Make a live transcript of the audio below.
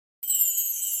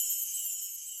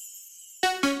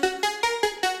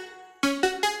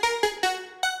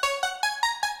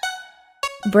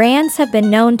brands have been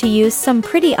known to use some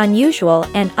pretty unusual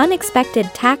and unexpected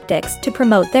tactics to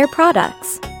promote their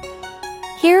products.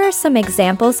 Here are some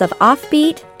examples of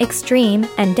offbeat, extreme,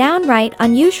 and downright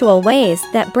unusual ways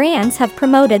that brands have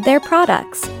promoted their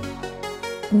products.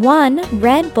 1.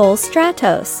 Red Bull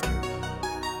Stratos.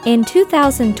 In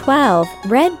 2012,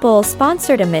 Red Bull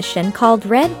sponsored a mission called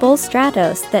Red Bull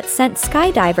Stratos that sent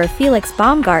skydiver Felix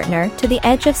Baumgartner to the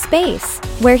edge of space,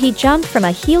 where he jumped from a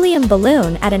helium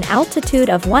balloon at an altitude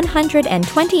of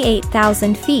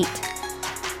 128,000 feet.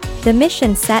 The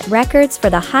mission set records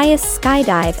for the highest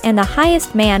skydive and the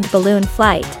highest manned balloon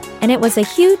flight, and it was a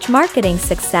huge marketing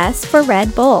success for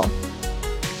Red Bull.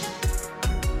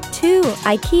 2.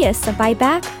 IKEA's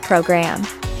buyback program.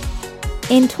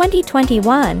 In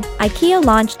 2021, IKEA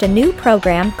launched a new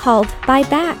program called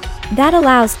Buyback that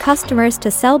allows customers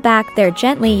to sell back their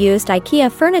gently used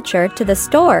IKEA furniture to the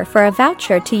store for a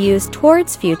voucher to use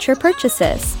towards future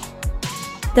purchases.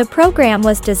 The program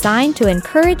was designed to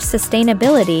encourage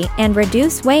sustainability and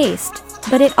reduce waste,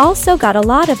 but it also got a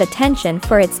lot of attention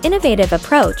for its innovative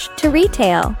approach to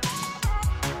retail.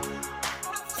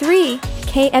 3.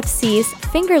 KFC's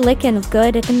Finger-Lickin'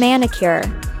 Good Manicure.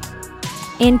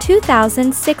 In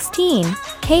 2016,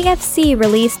 KFC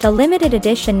released a limited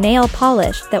edition nail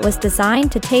polish that was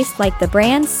designed to taste like the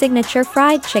brand's signature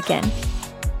fried chicken.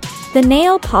 The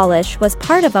nail polish was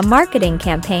part of a marketing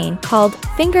campaign called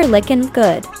Finger-Lickin'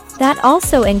 Good that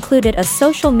also included a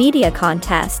social media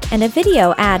contest and a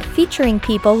video ad featuring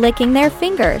people licking their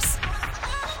fingers.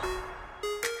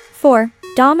 4.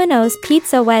 Domino's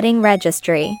Pizza Wedding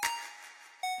Registry.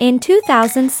 In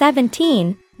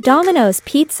 2017, Domino's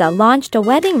Pizza launched a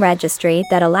wedding registry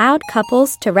that allowed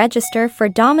couples to register for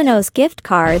Domino's gift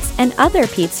cards and other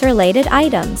pizza-related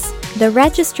items. The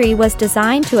registry was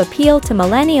designed to appeal to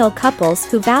millennial couples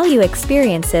who value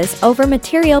experiences over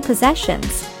material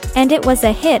possessions, and it was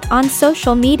a hit on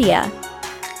social media.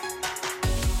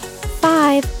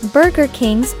 5. Burger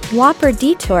King's Whopper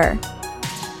Detour.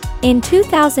 In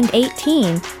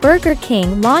 2018, Burger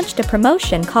King launched a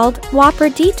promotion called Whopper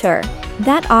Detour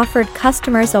that offered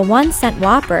customers a 1-cent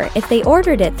Whopper if they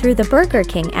ordered it through the Burger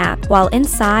King app while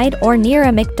inside or near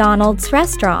a McDonald's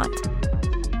restaurant.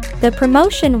 The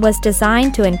promotion was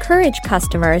designed to encourage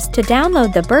customers to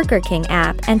download the Burger King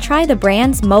app and try the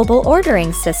brand's mobile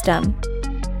ordering system.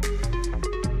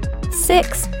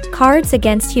 6. Cards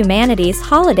Against Humanity's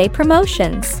holiday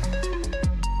promotions.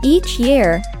 Each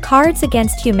year, Cards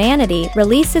Against Humanity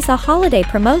releases a holiday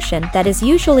promotion that is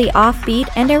usually offbeat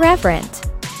and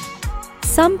irreverent.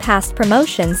 Some past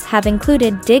promotions have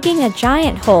included digging a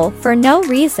giant hole for no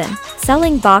reason,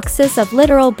 selling boxes of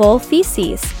literal bull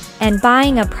feces, and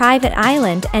buying a private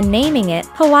island and naming it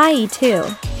Hawaii 2.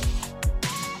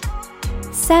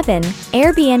 7.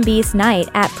 Airbnb's Night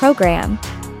at program.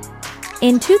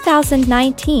 In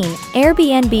 2019,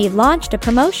 Airbnb launched a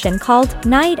promotion called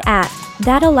Night at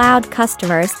that allowed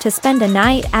customers to spend a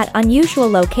night at unusual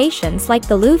locations like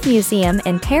the Louvre Museum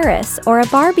in Paris or a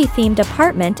Barbie-themed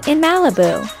apartment in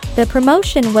Malibu. The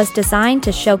promotion was designed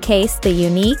to showcase the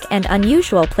unique and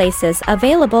unusual places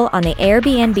available on the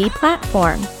Airbnb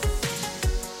platform.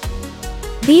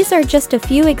 These are just a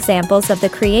few examples of the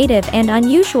creative and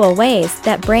unusual ways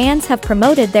that brands have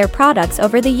promoted their products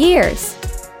over the years.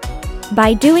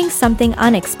 By doing something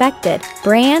unexpected,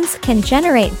 brands can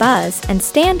generate buzz and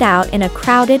stand out in a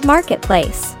crowded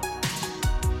marketplace.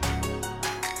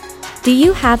 Do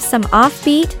you have some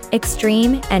offbeat,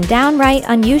 extreme, and downright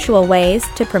unusual ways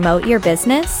to promote your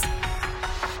business?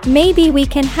 Maybe we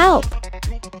can help.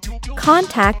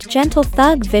 Contact Gentle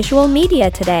Thug Visual Media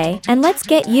today and let's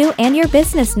get you and your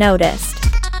business noticed.